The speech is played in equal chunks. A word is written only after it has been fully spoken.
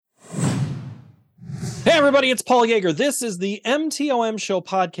Hey, everybody, it's Paul Yeager. This is the MTOM Show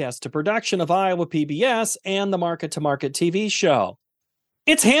podcast, a production of Iowa PBS and the Market to Market TV show.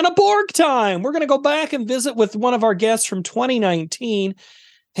 It's Hannah Borg time. We're going to go back and visit with one of our guests from 2019.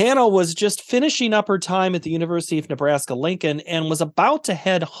 Hannah was just finishing up her time at the University of Nebraska-Lincoln and was about to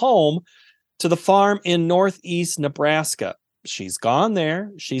head home to the farm in northeast Nebraska. She's gone there.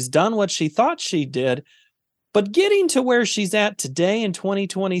 She's done what she thought she did. But getting to where she's at today in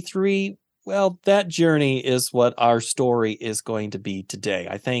 2023, well, that journey is what our story is going to be today.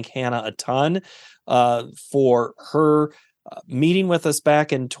 I thank Hannah a ton for her meeting with us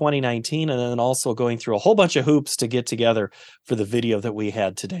back in 2019 and then also going through a whole bunch of hoops to get together for the video that we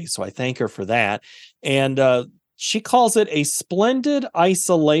had today. So I thank her for that. And she calls it a splendid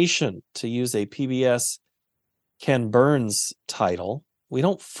isolation, to use a PBS Ken Burns title. We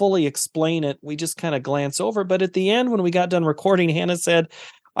don't fully explain it. We just kind of glance over. But at the end, when we got done recording, Hannah said,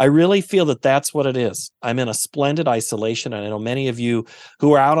 I really feel that that's what it is. I'm in a splendid isolation. And I know many of you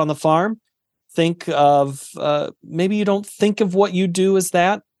who are out on the farm think of, maybe you don't think of what you do as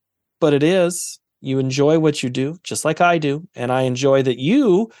that, but it is. You enjoy what you do, just like I do. And I enjoy that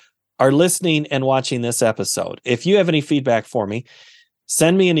you are listening and watching this episode. If you have any feedback for me,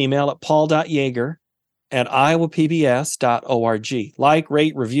 send me an email at paul.yeager@iowapbs.org. Like,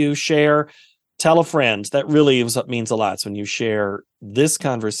 rate, review, share. Tell a friend. That really is what means a lot. It's when you share this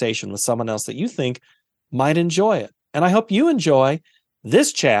conversation with someone else that you think might enjoy it. And I hope you enjoy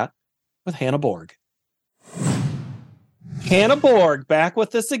this chat with Hannah Borg. Hannah Borg, back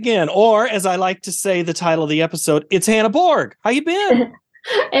with us again. Or, as I like to say, the title of the episode, it's Hannah Borg. How you been?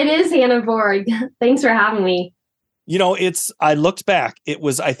 It is Hannah Borg. Thanks for having me. You know, I looked back. It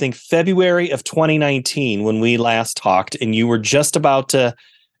was, I think, February of 2019 when we last talked, and you were just about to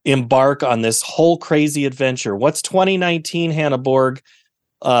embark on this whole crazy adventure. What's 2019 Hannah Borg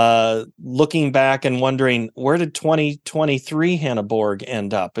looking back and wondering, where did 2023 Hannah Borg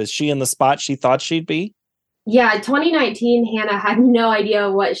end up? Is she in the spot she thought she'd be? Yeah, 2019 Hannah had no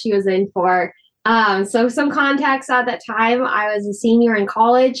idea what she was in for. So some context, at that time, I was a senior in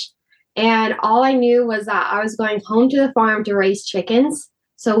college, and all I knew was that I was going home to the farm to raise chickens.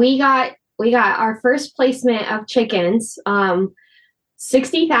 So we got our first placement of chickens,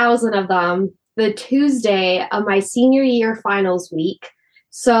 60,000 of them, the Tuesday of my senior year finals week.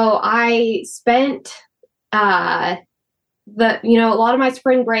 So I spent a lot of my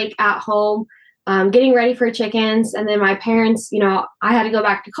spring break at home, getting ready for chickens. And then my parents, I had to go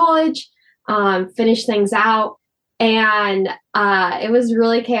back to college, finish things out. And it was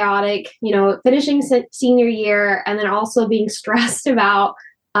really chaotic, finishing senior year and then also being stressed about,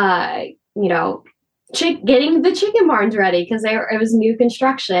 getting the chicken barns ready because it was new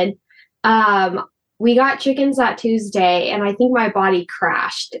construction. We got chickens that Tuesday, and I think my body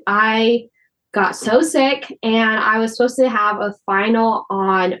crashed. I got so sick, and I was supposed to have a final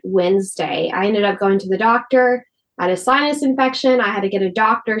on Wednesday. I ended up going to the doctor. I had a sinus infection. I had to get a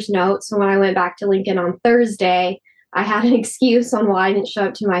doctor's note. So when I went back to Lincoln on Thursday, I had an excuse on why I didn't show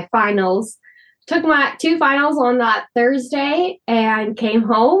up to my finals. Took my 2 finals on that Thursday and came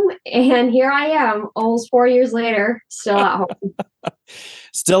home. And here I am, almost 4 years later, still at home.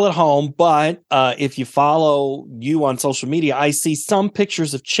 Still at home, but if you follow you on social media, I see some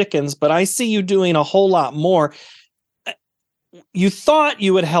pictures of chickens, but I see you doing a whole lot more. You thought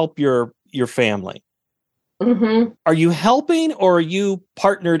you would help your family. Mm-hmm. Are you helping, or are you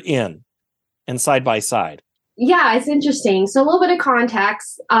partnered in and side by side? Yeah, it's interesting. So a little bit of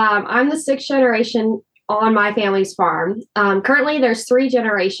context. I'm the 6th generation on my family's farm. Currently, there's 3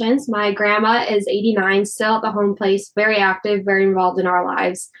 generations. My grandma is 89, still at the home place, very active, very involved in our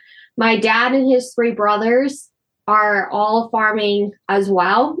lives. My dad and his 3 brothers are all farming as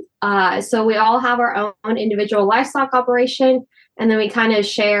well. So we all have our own individual livestock operation, and then we kind of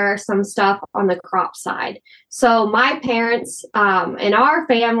share some stuff on the crop side. So my parents and our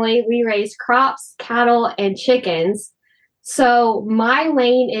family, we raise crops, cattle, and chickens. So my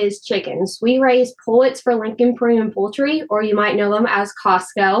lane is chickens. We raise pullets for Lincoln Premium Poultry, or you might know them as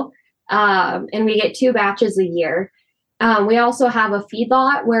Costco, and we get 2 batches a year. We also have a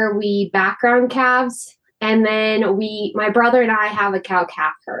feedlot where we background calves, and then my brother and I have a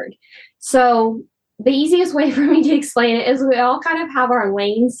cow-calf herd. So the easiest way for me to explain it is we all kind of have our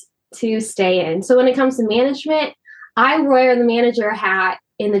lanes to stay in. So when it comes to management, I wear the manager hat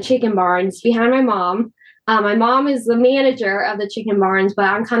in the chicken barns behind my mom. My mom is the manager of the chicken barns, but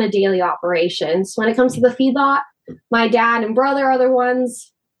I'm kind of daily operations. When it comes to the feedlot, my dad and brother are the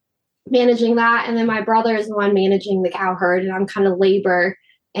ones managing that. And then my brother is the one managing the cow herd. And I'm kind of labor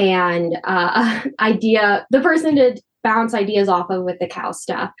and the person to bounce ideas off of with the cow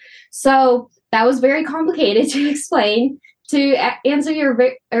stuff. So that was very complicated to explain. To answer your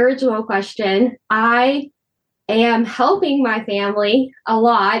original question, I am helping my family a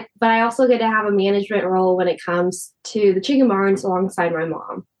lot, but I also get to have a management role when it comes to the chicken barns alongside my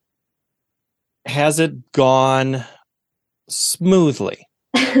mom. Has it gone smoothly?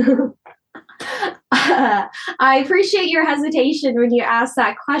 I appreciate your hesitation when you ask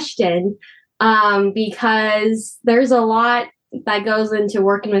that question, because there's a lot that goes into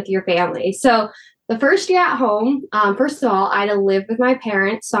working with your family. So the first year at home, first of all, I had to live with my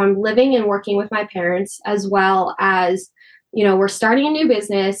parents. So I'm living and working with my parents, as well as, we're starting a new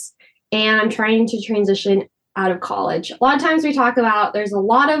business and I'm trying to transition out of college. A lot of times we talk about, there's a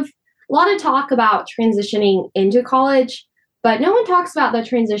lot of talk about transitioning into college, but no one talks about the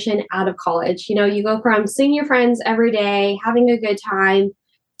transition out of college. You go from seeing your friends every day, having a good time,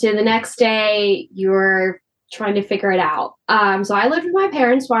 to the next day, you're trying to figure it out. So I lived with my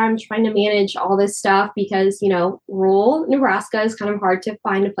parents while I'm trying to manage all this stuff because, rural Nebraska is kind of hard to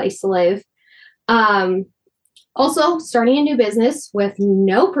find a place to live. Also, starting a new business with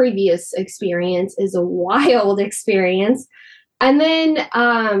no previous experience is a wild experience. And then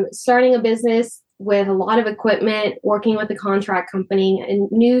starting a business with a lot of equipment, working with a contract company,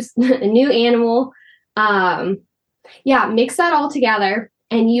 and a new animal. Mix that all together,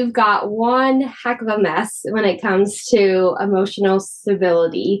 and you've got one heck of a mess when it comes to emotional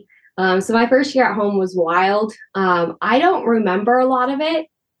stability. So my first year at home was wild. I don't remember a lot of it.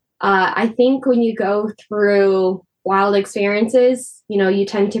 I think when you go through wild experiences, you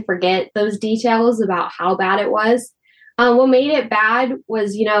tend to forget those details about how bad it was. What made it bad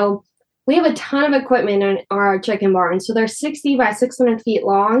was, we have a ton of equipment in our chicken barn. So they're 60 by 600 feet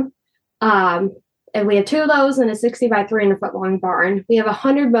long. And we have 2 of those in a 60 by 300 foot long barn. We have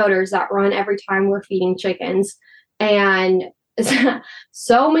 100 motors that run every time we're feeding chickens. And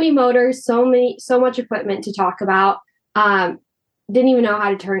so many motors, so much equipment to talk about. Didn't even know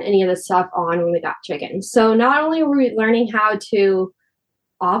how to turn any of this stuff on when we got chickens. So not only were we learning how to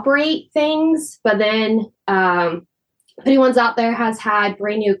operate things, but then if anyone's out there has had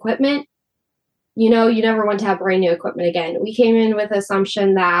brand new equipment, you never want to have brand new equipment again. We came in with the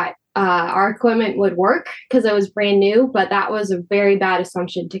assumption that our equipment would work because it was brand new, but that was a very bad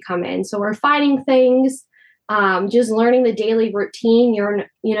assumption to come in. So we're fighting things, just learning the daily routine.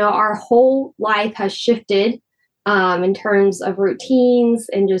 Our whole life has shifted in terms of routines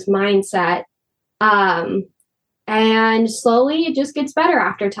and just mindset. And slowly it just gets better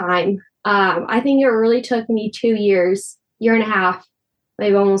after time. I think it really took me 2 years, year and a half,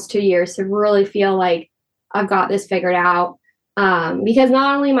 maybe almost 2 years to really feel like I've got this figured out. Because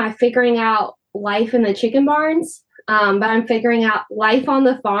not only am I figuring out life in the chicken barns, but I'm figuring out life on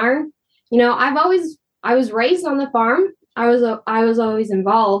the farm. I was raised on the farm. I was always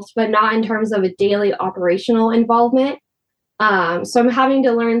involved, but not in terms of a daily operational involvement. So I'm having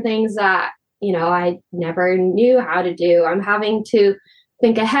to learn things that, I never knew how to do. I'm having to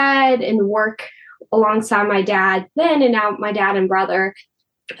think ahead and work alongside my dad then, and now my dad and brother,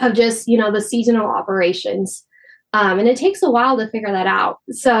 of just, the seasonal operations. And it takes a while to figure that out.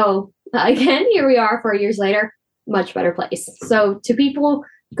 So again, here we are 4 years later, much better place. So to people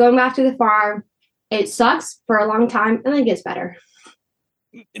going back to the farm, it sucks for a long time and then it gets better.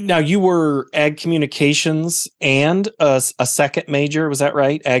 Now, you were ag communications and a second major, was that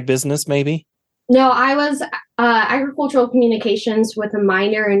right? Ag business, maybe? No, I was agricultural communications with a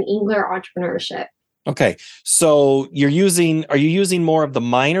minor in English entrepreneurship. Okay. So are you using more of the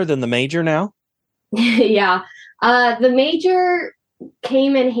minor than the major now? Yeah. The major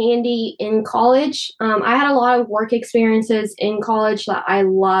came in handy in college. I had a lot of work experiences in college that I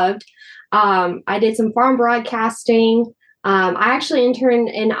loved. I did some farm broadcasting. I actually interned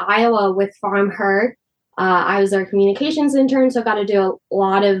in Iowa with Farm Her. I was their communications intern, so I got to do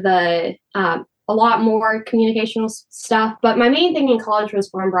a lot more communicational stuff. But my main thing in college was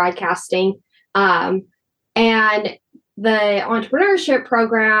farm broadcasting. And the entrepreneurship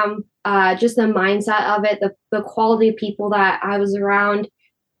program, just the mindset of it, the quality of people that I was around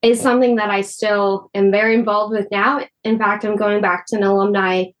is something that I still am very involved with now. In fact, I'm going back to an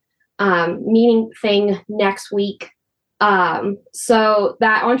alumni meeting thing next week. So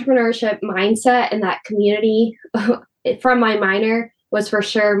that entrepreneurship mindset and that community from my minor was for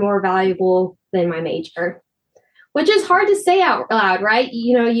sure more valuable than my major, which is hard to say out loud, right?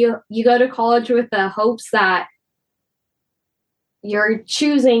 You go to college with the hopes that you're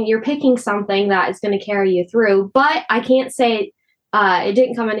picking something that is going to carry you through. But I can't say it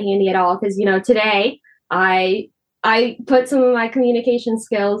didn't come in handy at all because, today I I put some of my communication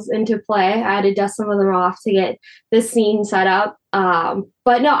skills into play. I had to dust some of them off to get this scene set up.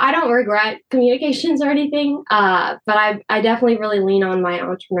 But no, I don't regret communications or anything. But I definitely really lean on my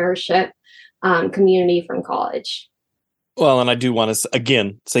entrepreneurship community from college. Well, and I do want to,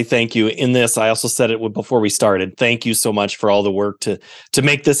 again, say thank you. In this, I also said it before we started. Thank you so much for all the work to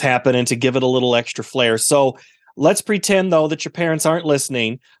make this happen and to give it a little extra flair. So let's pretend, though, that your parents aren't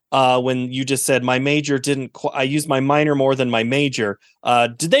listening. When you just said my major I used my minor more than my major.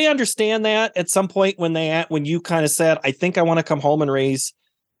 Did they understand that at some point when you kind of said, I think I want to come home and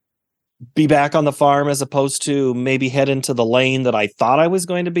be back on the farm as opposed to maybe head into the lane that I thought I was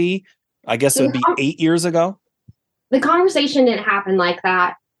going to be? I guess it would be 8 years ago. The conversation didn't happen like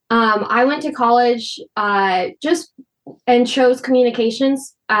that. I went to college and chose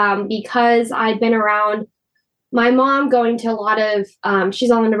communications because I'd been around my mom going to a lot of,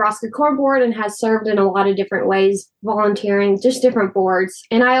 she's on the Nebraska Corps Board and has served in a lot of different ways, volunteering, just different boards.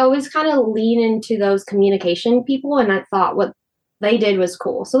 And I always kind of lean into those communication people, and I thought what they did was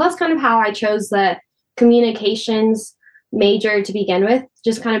cool. So that's kind of how I chose the communications major to begin with,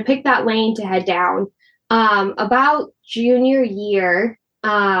 just kind of pick that lane to head down. About junior year,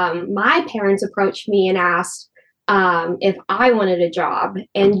 my parents approached me and asked if I wanted a job.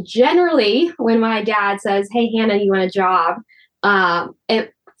 And generally, when my dad says, "Hey, Hannah, you want a job?"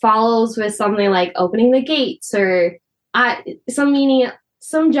 It follows with something like opening the gates or some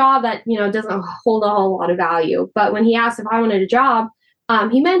job that, doesn't hold a whole lot of value. But when he asked if I wanted a job,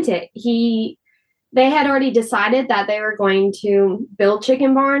 he meant it. They had already decided that they were going to build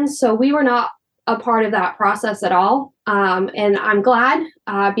chicken barns, so we were not a part of that process at all. And I'm glad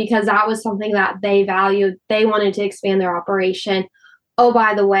because that was something that they valued. They wanted to expand their operation. Oh,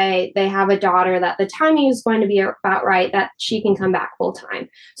 by the way, they have a daughter that the timing is going to be about right, that she can come back full time.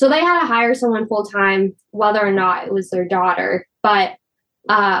 So they had to hire someone full time, whether or not it was their daughter. But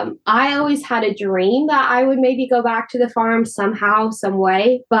I always had a dream that I would maybe go back to the farm somehow, some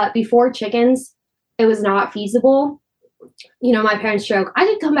way. But before chickens, it was not feasible. My parents joke, I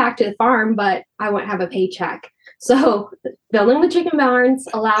could come back to the farm, but I wouldn't have a paycheck. So building the chicken barns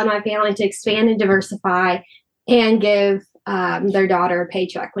allowed my family to expand and diversify and give their daughter a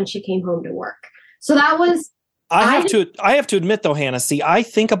paycheck when she came home to work. So that was... I have to admit, though, Hannah, see, I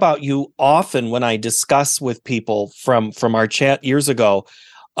think about you often when I discuss with people from our chat years ago,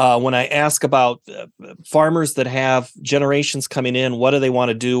 when I ask about farmers that have generations coming in, what do they want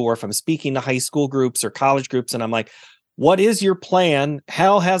to do? Or if I'm speaking to high school groups or college groups, and I'm like, what is your plan?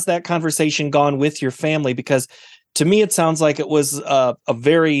 How has that conversation gone with your family? Because to me, it sounds like it was a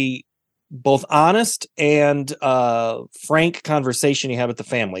very both honest and frank conversation you had with the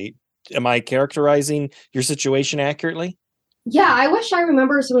family. Am I characterizing your situation accurately? Yeah, I wish I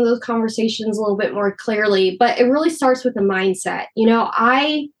remember some of those conversations a little bit more clearly, but it really starts with the mindset.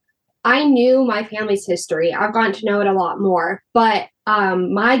 I knew my family's history. I've gotten to know it a lot more, but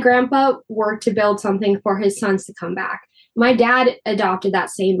my grandpa worked to build something for his sons to come back. My dad adopted that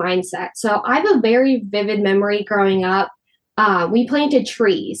same mindset. So I have a very vivid memory growing up. We planted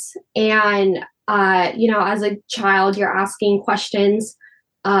trees, and as a child, you're asking questions.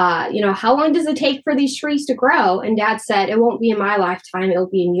 How long does it take for these trees to grow? And Dad said, it won't be in my lifetime, it'll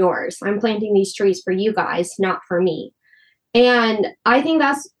be in yours. I'm planting these trees for you guys, not for me. And I think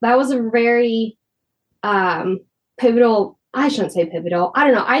that was a very pivotal, I shouldn't say pivotal, I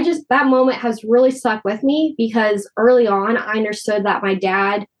don't know. That moment has really stuck with me because early on, I understood that my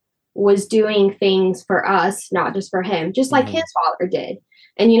dad was doing things for us, not just for him, just like his father did.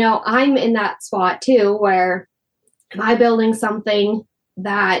 And, I'm in that spot too, where am I building something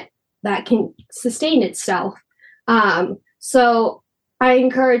that can sustain itself? So I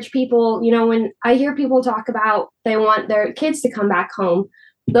encourage people, when I hear people talk about they want their kids to come back home,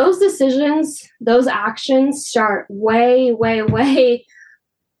 those decisions, those actions start way, way, way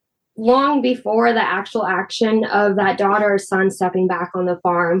long before the actual action of that daughter or son stepping back on the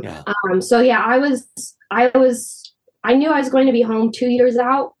farm. Yeah. I knew I was going to be home 2 years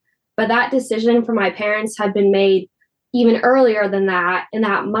out, but that decision for my parents had been made even earlier than that, in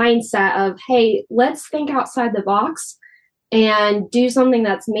that mindset of, hey, let's think outside the box and do something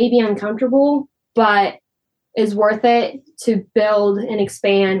that's maybe uncomfortable, but is worth it to build and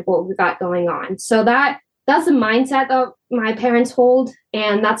expand what we've got going on. So that's the mindset that my parents hold,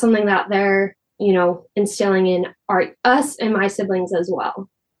 and that's something that they're, instilling in us and my siblings as well.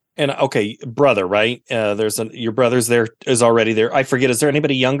 And okay, brother, right? Your brother's there, is already there. I forget, is there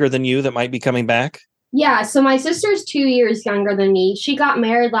anybody younger than you that might be coming back? Yeah, so my sister's 2 years younger than me. She got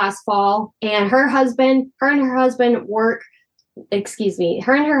married last fall, and her and her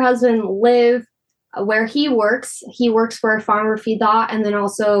husband live where he works for a farmer feedlot and then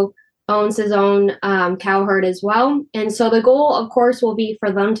also owns his own cow herd as well. And so the goal, of course, will be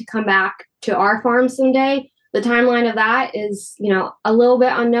for them to come back to our farm someday. The timeline of that is, a little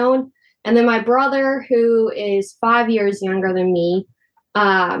bit unknown. And then my brother, who is 5 years younger than me,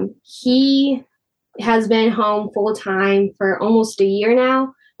 he has been home full time for almost a year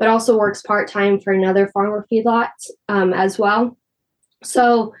now, but also works part time for another farmer feedlot as well.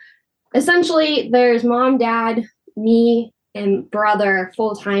 So essentially, there's mom, dad, me, and brother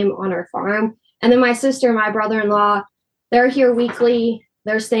full time on our farm. And then my sister, my brother-in-law, they're here weekly.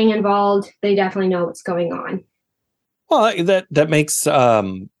 They're staying involved. They definitely know what's going on. Well, that makes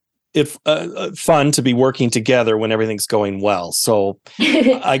it fun to be working together when everything's going well. So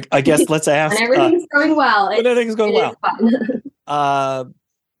I guess let's ask. When everything's going well. When everything's going well. Fun.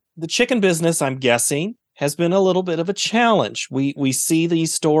 The chicken business, I'm guessing, has been a little bit of a challenge. We see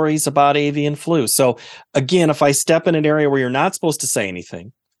these stories about avian flu. So again, if I step in an area where you're not supposed to say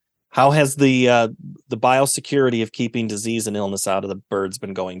anything, how has the biosecurity of keeping disease and illness out of the birds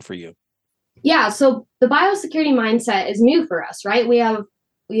been going for you? Yeah, so the biosecurity mindset is new for us, right? We have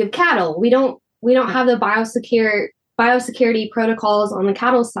cattle. We don't have the biosecurity protocols on the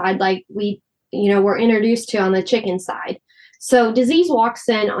cattle side like we're introduced to on the chicken side. So disease walks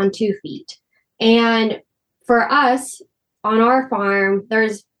in on 2 feet. And for us on our farm,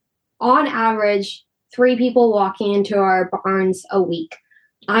 there's on average 3 people walking into our barns a week.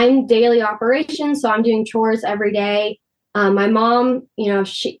 I'm daily operations, so I'm doing chores every day. My mom,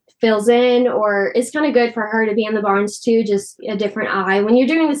 she fills in, or it's kind of good for her to be in the barns too, just a different eye. When you're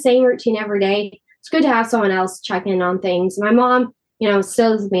doing the same routine every day, it's good to have someone else check in on things. My mom,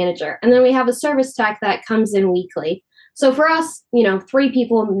 still is the manager. And then we have a service tech that comes in weekly. So for us, 3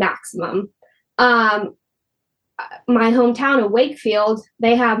 people maximum. My hometown of Wakefield,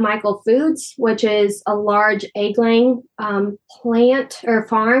 they have Michael Foods, which is a large egg-laying plant or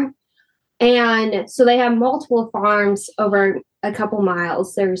farm. And so they have multiple farms over a couple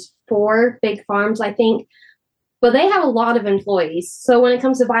miles. There's 4 big farms, I think. But they have a lot of employees. So when it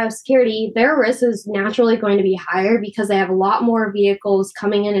comes to biosecurity, their risk is naturally going to be higher because they have a lot more vehicles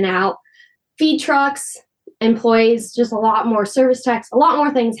coming in and out, feed trucks, employees, just a lot more service techs, a lot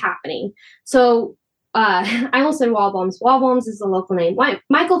more things happening. So I almost said Walbaum's. Walbaum's is the local name.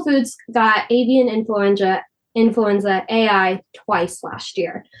 Michael Foods got avian influenza AI twice last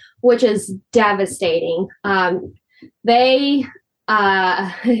year, which is devastating. You've been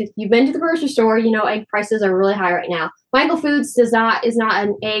to the grocery store, egg prices are really high right now. Michael Foods is not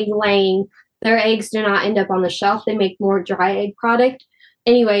an egg laying. Their eggs do not end up on the shelf. They make more dry egg product.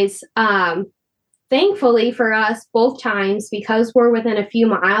 Anyways, thankfully for us, both times, because we're within a few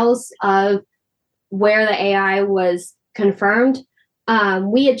miles of where the AI was confirmed,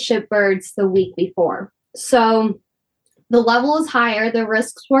 we had shipped birds the week before. So the level is higher, the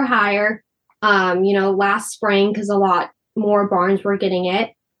risks were higher, last spring, because a lot more barns were getting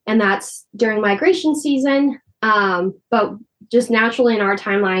it. And that's during migration season. But just naturally in our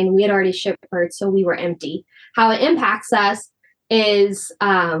timeline, we had already shipped birds, so we were empty. How it impacts us is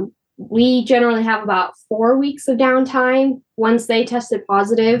we generally have about 4 weeks of downtime. Once they tested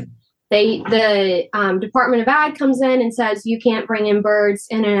positive, the Department of Ag comes in and says you can't bring in birds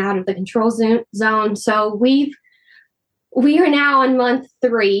in and out of the control zone. So we are now on month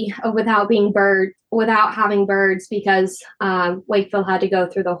 3 of without having birds because Wakefield had to go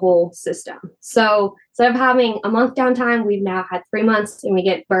through the whole system. So instead of having a month downtime, we've now had 3 months, and we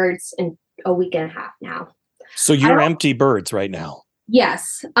get birds in a week and a half now. So you're empty birds right now.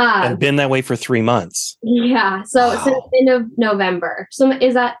 Yes. And been that way for 3 months. Yeah. So since the end of November. So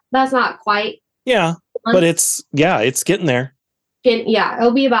that's not quite. Yeah. But it's getting there.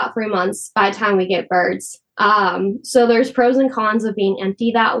 It'll be about 3 months by the time we get birds. So there's pros and cons of being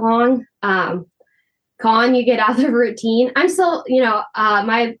empty that long. Con, you get out of the routine. I'm still,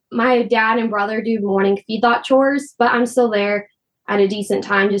 my dad and brother do morning feedlot chores, but I'm still there at a decent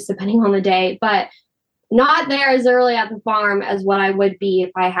time, just depending on the day. But not there as early at the farm as what I would be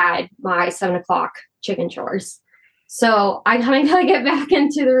if I had my 7 o'clock chicken chores. So I kind of got to get back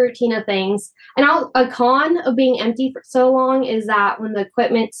into the routine of things. And a con of being empty for so long is that when the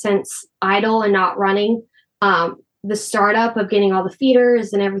equipment sits idle and not running, the startup of getting all the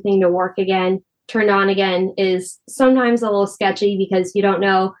feeders and everything to work again, turned on again, is sometimes a little sketchy because you don't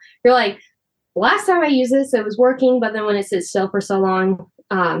know. You're like, last time I used this, it was working, but then when it sits still for so long,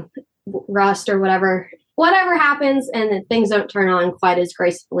 rust or whatever happens, and then things don't turn on quite as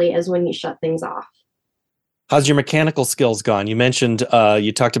gracefully as when you shut things off. How's your mechanical skills gone? You mentioned,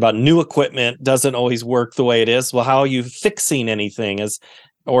 you talked about new equipment doesn't always work the way it is. Well, how are you fixing anything?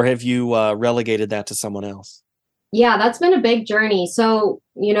 Or have you relegated that to someone else? Yeah, that's been a big journey. So,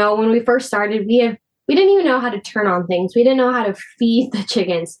 when we first started, we didn't even know how to turn on things. We didn't know how to feed the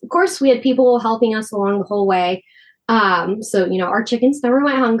chickens. Of course, we had people helping us along the whole way. So, our chickens never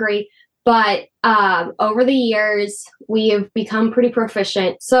went hungry. But over the years, we have become pretty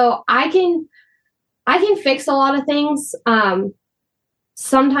proficient. So I can fix a lot of things.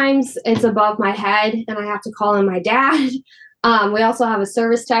 Sometimes it's above my head, and I have to call in my dad. We also have a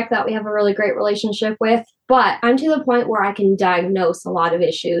service tech that we have a really great relationship with. But I'm to the point where I can diagnose a lot of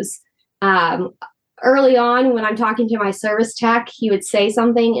issues. Early on, when I'm talking to my service tech, he would say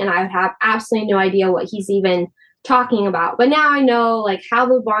something, and I would have absolutely no idea what he's even talking about. But now I know like how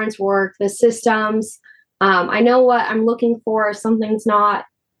the barns work, the systems. I know what I'm looking for if something's not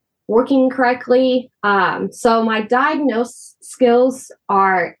working correctly. So my diagnose skills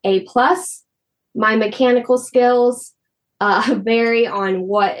are A plus. My mechanical skills vary on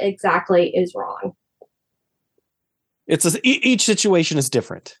what exactly is wrong. Each situation is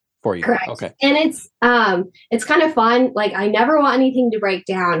different for you. Correct. Okay. And it's kind of fun. Like I never want anything to break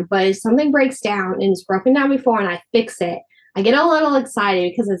down, but if something breaks down and it's broken down before and I fix it, I get a little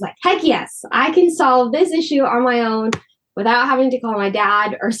excited because it's like, heck yes, I can solve this issue on my own without having to call my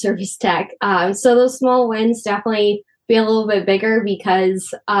dad or service tech. So those small wins definitely be a little bit bigger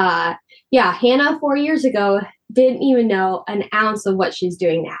because Hannah 4 years ago didn't even know an ounce of what she's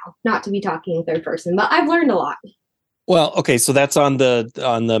doing now. Not to be talking in third person, but I've learned a lot. Well, okay, so that's on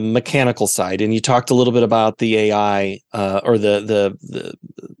the mechanical side, and you talked a little bit about the AI or the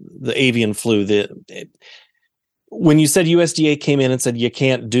avian flu. When you said USDA came in and said you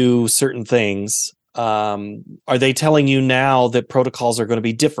can't do certain things, are they telling you now that protocols are going to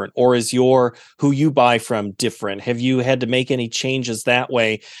be different, or is who you buy from different? Have you had to make any changes that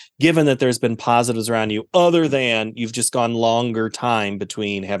way, given that there's been positives around you, other than you've just gone longer time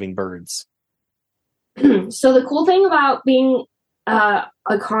between having birds? So the cool thing about being a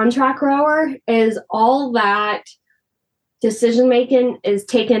contract grower is all that decision making is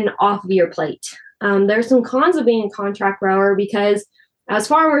taken off of your plate. There's some cons of being a contract grower because as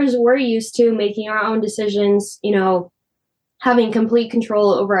farmers, we're used to making our own decisions, having complete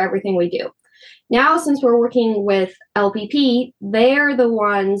control over everything we do. Now, since we're working with LPP, they're the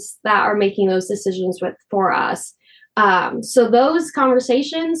ones that are making those decisions for us. So those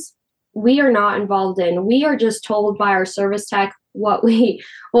conversations we are not involved in. We are just told by our service tech what we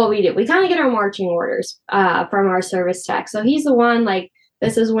do. We kind of get our marching orders from our service tech. So he's the one like,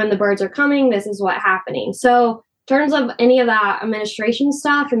 this is when the birds are coming. This is what's happening. So in terms of any of that administration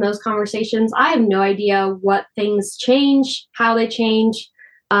stuff and those conversations, I have no idea what things change, how they change,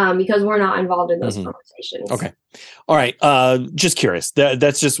 because we're not involved in those conversations. Okay. All right. Just curious.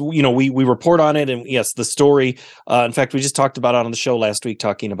 That's just, we report on it. And yes, the story, in fact, we just talked about it on the show last week,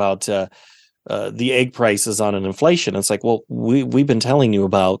 talking about the egg prices on an inflation. It's like, well, we've been telling you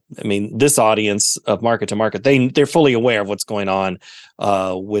about, this audience of Market to Market, they're fully aware of what's going on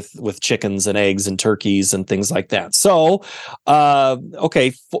with chickens and eggs and turkeys and things like that. So,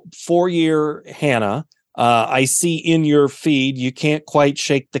 okay. 4-year Hannah, I see in your feed, you can't quite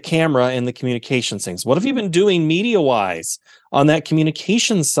shake the camera and the communications things. What have you been doing media-wise on that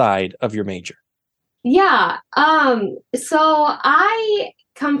communication side of your major? Yeah. So I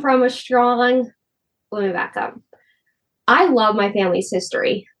come from let me back up. I love my family's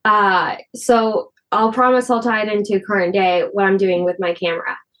history. So I'll promise I'll tie it into current day, what I'm doing with my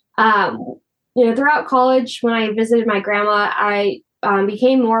camera. Throughout college, when I visited my grandma, I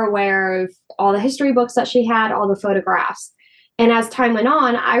became more aware of all the history books that she had, all the photographs. And as time went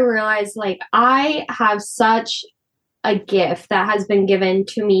on, I realized I have such a gift that has been given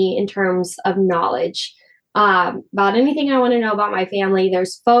to me in terms of knowledge about anything I want to know about my family.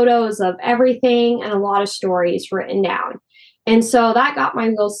 There's photos of everything and a lot of stories written down. And so that got my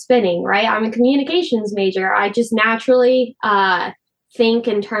wheels spinning, right? I'm a communications major. I just naturally think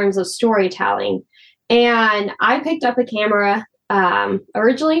in terms of storytelling. And I picked up a camera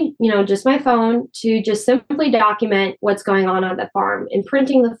originally, just my phone to just simply document what's going on the farm and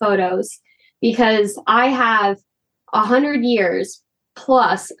printing the photos because I have 100 years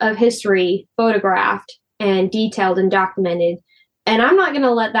plus of history photographed and detailed and documented. And I'm not going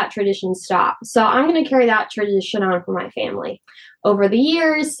to let that tradition stop. So I'm going to carry that tradition on for my family. Over the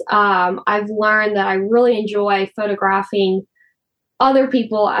years, I've learned that I really enjoy photographing other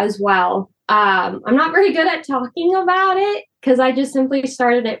people as well. I'm not very good at talking about it because I just simply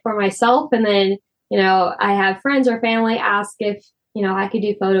started it for myself. And then, I have friends or family ask if, I could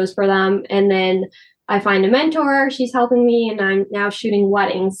do photos for them. And then I find a mentor, she's helping me, and I'm now shooting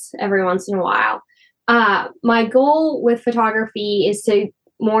weddings every once in a while. My goal with photography is to,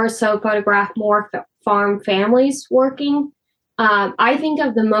 more so photograph more farm families working. I think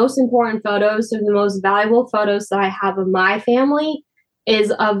of the most important photos or the most valuable photos that I have of my family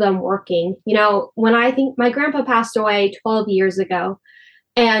is of them working. You know, when I think my grandpa passed away 12 years ago,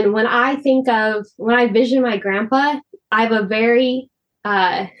 and when I vision my grandpa, I have a very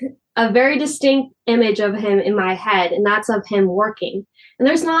distinct image of him in my head, and that's of him working. And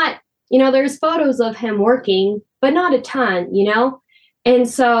there's photos of him working, but not a ton, you know? And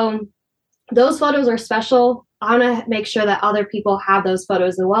so those photos are special. I want to make sure that other people have those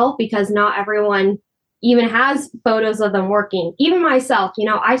photos as well, because not everyone even has photos of them working. Even myself, you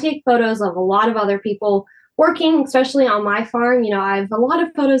know, I take photos of a lot of other people working, especially on my farm. You know, I have a lot of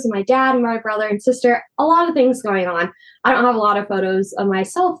photos of my dad and my brother and sister, a lot of things going on. I don't have a lot of photos of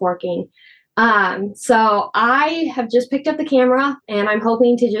myself working. So I have just picked up the camera, and I'm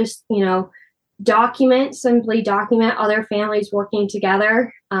hoping to just, you know, simply document other families working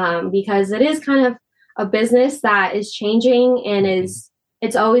together, because it is kind of a business that is changing and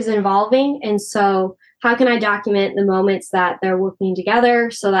it's always evolving. And so how can I document the moments that they're working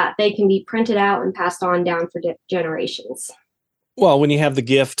together so that they can be printed out and passed on down for generations? Well, when you have the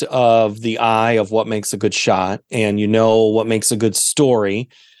gift of the eye of what makes a good shot, and you know what makes a good story,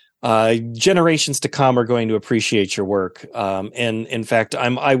 generations to come are going to appreciate your work. And in fact,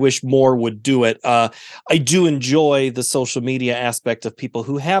 I wish more would do it. I do enjoy the social media aspect of people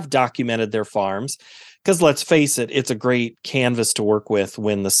who have documented their farms, because let's face it, it's a great canvas to work with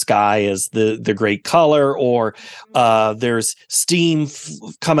when the sky is the great color, or there's steam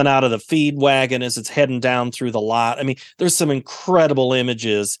coming out of the feed wagon as it's heading down through the lot. I mean, there's some incredible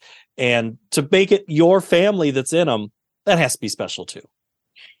images, and to make it your family that's in them, that has to be special too.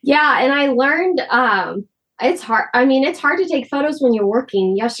 Yeah, and I learned it's hard. I mean, it's hard to take photos when you're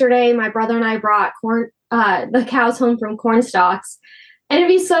working. Yesterday, my brother and I brought the cows home from corn stalks, and it'd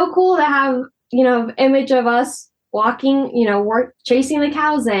be so cool to have, you know, image of us walking, you know, chasing the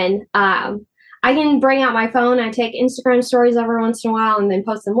cows in. I can bring out my phone. I take Instagram stories every once in a while and then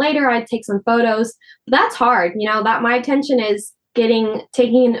post them later. I take some photos. But that's hard, you know, that my attention is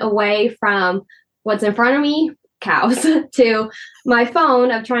taken away from what's in front of me, cows, to my phone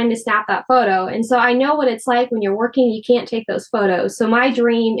of trying to snap that photo. And so I know what it's like when you're working, you can't take those photos. So my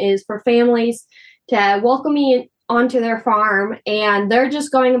dream is for families to welcome me onto their farm, and they're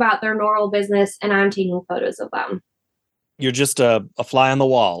just going about their normal business, and I'm taking photos of them. You're just a fly on the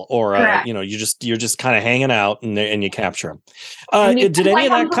wall, or you know, you're just kind of hanging out, and you capture them. Did any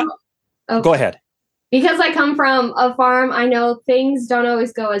of that go ahead? Because I come from a farm, I know things don't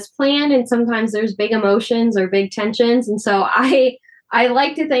always go as planned, and sometimes there's big emotions or big tensions. And so I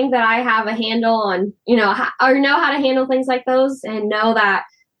like to think that I have a handle on, you know, or know how to handle things like those, and know that,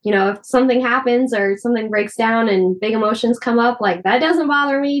 you know, if something happens or something breaks down and big emotions come up, like, that doesn't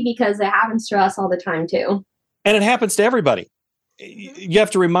bother me, because it happens to us all the time too. And it happens to everybody. You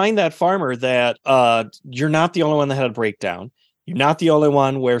have to remind that farmer that you're not the only one that had a breakdown. You're not the only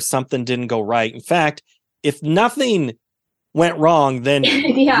one where something didn't go right. In fact, if nothing went wrong, then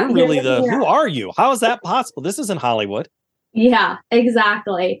you're really who are you? How is that possible? This isn't Hollywood. Yeah,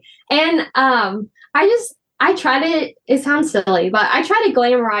 exactly. And I try to, it sounds silly, but I try to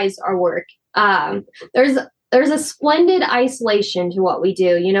glamorize our work. There's a splendid isolation to what we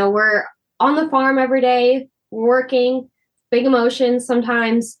do. You know, we're on the farm every day, working, big emotions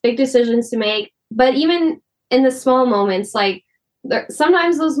sometimes, big decisions to make. But even in the small moments, like,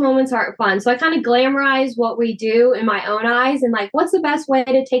 sometimes those moments aren't fun. So I kind of glamorize what we do in my own eyes, and like, what's the best way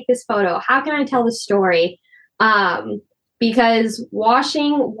to take this photo? How can I tell the story? Because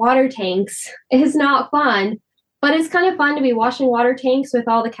washing water tanks is not fun, but it's kind of fun to be washing water tanks with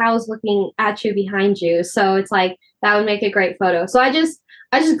all the cows looking at you behind you. So it's like, that would make a great photo. So I just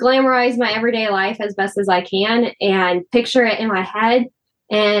glamorize my everyday life as best as I can and picture it in my head.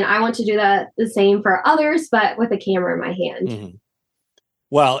 And I want to do the same for others, but with a camera in my hand. Mm-hmm.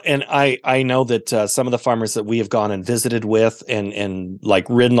 Well, and I know that some of the farmers that we have gone and visited with and like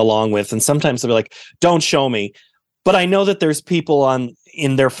ridden along with, and sometimes they'll be like, don't show me. But I know that there's people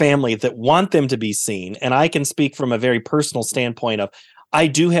in their family that want them to be seen. And I can speak from a very personal standpoint of, I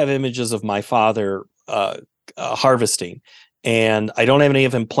do have images of my father harvesting, and I don't have any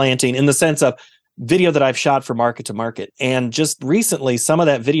of him planting, in the sense of video that I've shot for Market to Market. And just recently, some of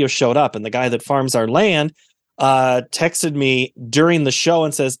that video showed up, and the guy that farms our land texted me during the show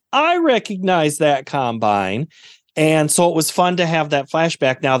and says, I recognize that combine. And so it was fun to have that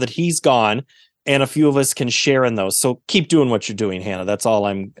flashback now that he's gone, and a few of us can share in those. So keep doing what you're doing, Hannah. That's all.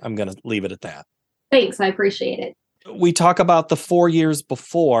 I'm going to leave it at that. Thanks. I appreciate it. We talk about the 4 years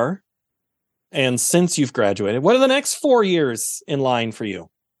before. And since you've graduated, what are the next 4 years in line for you?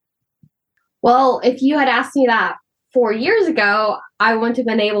 Well, if you had asked me that 4 years ago, I wouldn't have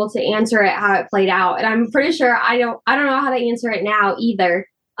been able to answer it how it played out. And I'm pretty sure I don't know how to answer it now either.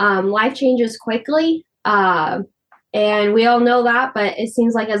 Life changes quickly. And we all know that, but it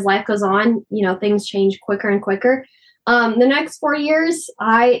seems like as life goes on, things change quicker and quicker. The next 4 years,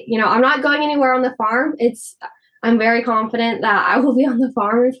 I'm not going anywhere on the farm. I'm very confident that I will be on the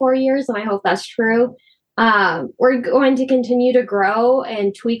farm in 4 years, and I hope that's true. We're going to continue to grow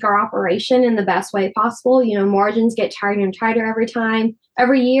and tweak our operation in the best way possible. Margins get tighter and tighter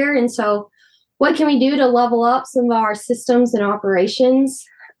every year. And so what can we do to level up some of our systems and operations?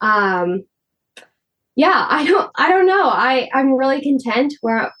 I don't know. I'm really content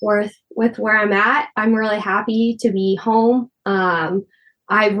with where I'm at. I'm really happy to be home.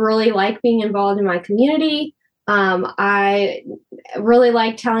 I really like being involved in my community. I really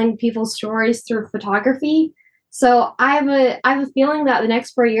like telling people stories through photography. So I have a feeling that the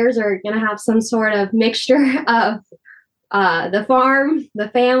next 4 years are going to have some sort of mixture of the farm, the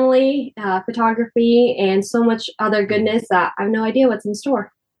family, photography, and so much other goodness that I have no idea what's in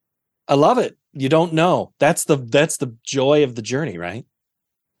store. I love it. You don't know. That's the joy of the journey, right?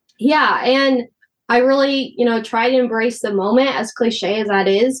 Yeah, and I really, try to embrace the moment, as cliche as that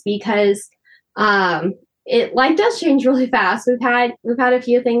is, because life does change really fast. We've had a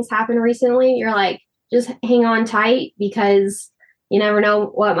few things happen recently. You're like, just hang on tight because you never know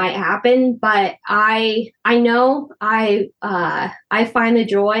what might happen. But I know I find the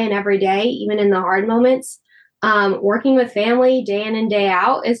joy in every day, even in the hard moments. Working with family day in and day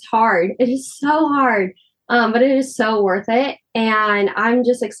out is hard. It is so hard, but it is so worth it. And I'm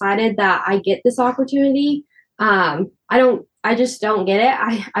just excited that I get this opportunity. I just don't get it.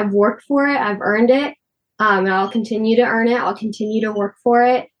 I've worked for it. I've earned it. And I'll continue to earn it. I'll continue to work for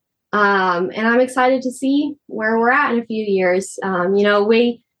it. And I'm excited to see where we're at in a few years.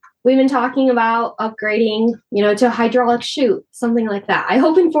 We've been talking about upgrading, to a hydraulic chute, something like that. I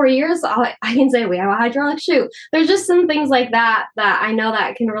hope in 4 years I can say we have a hydraulic chute. There's just some things like that I know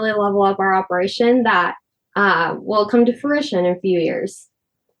that can really level up our operation that will come to fruition in a few years.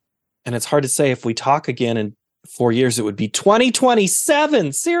 And it's hard to say if we talk again in 4 years, it would be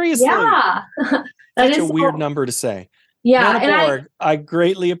 2027. Seriously. Yeah. Such a weird number to say. Yeah. Hannah Borg, I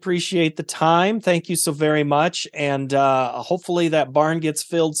greatly appreciate the time. Thank you so very much. And hopefully that barn gets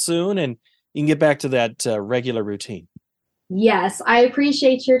filled soon and you can get back to that regular routine. Yes, I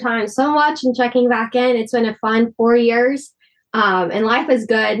appreciate your time so much and checking back in. It's been a fun 4 years and life is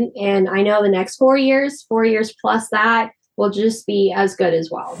good. And I know the next 4 years plus that will just be as good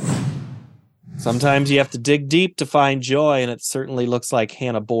as well. Sometimes you have to dig deep to find joy, and it certainly looks like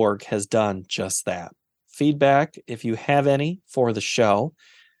Hannah Borg has done just that. Feedback, if you have any for the show,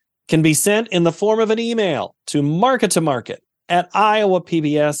 can be sent in the form of an email to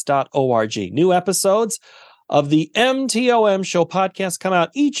market2market@iowapbs.org. New episodes of the MTOM Show podcast come out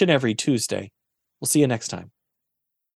each and every Tuesday. We'll see you next time.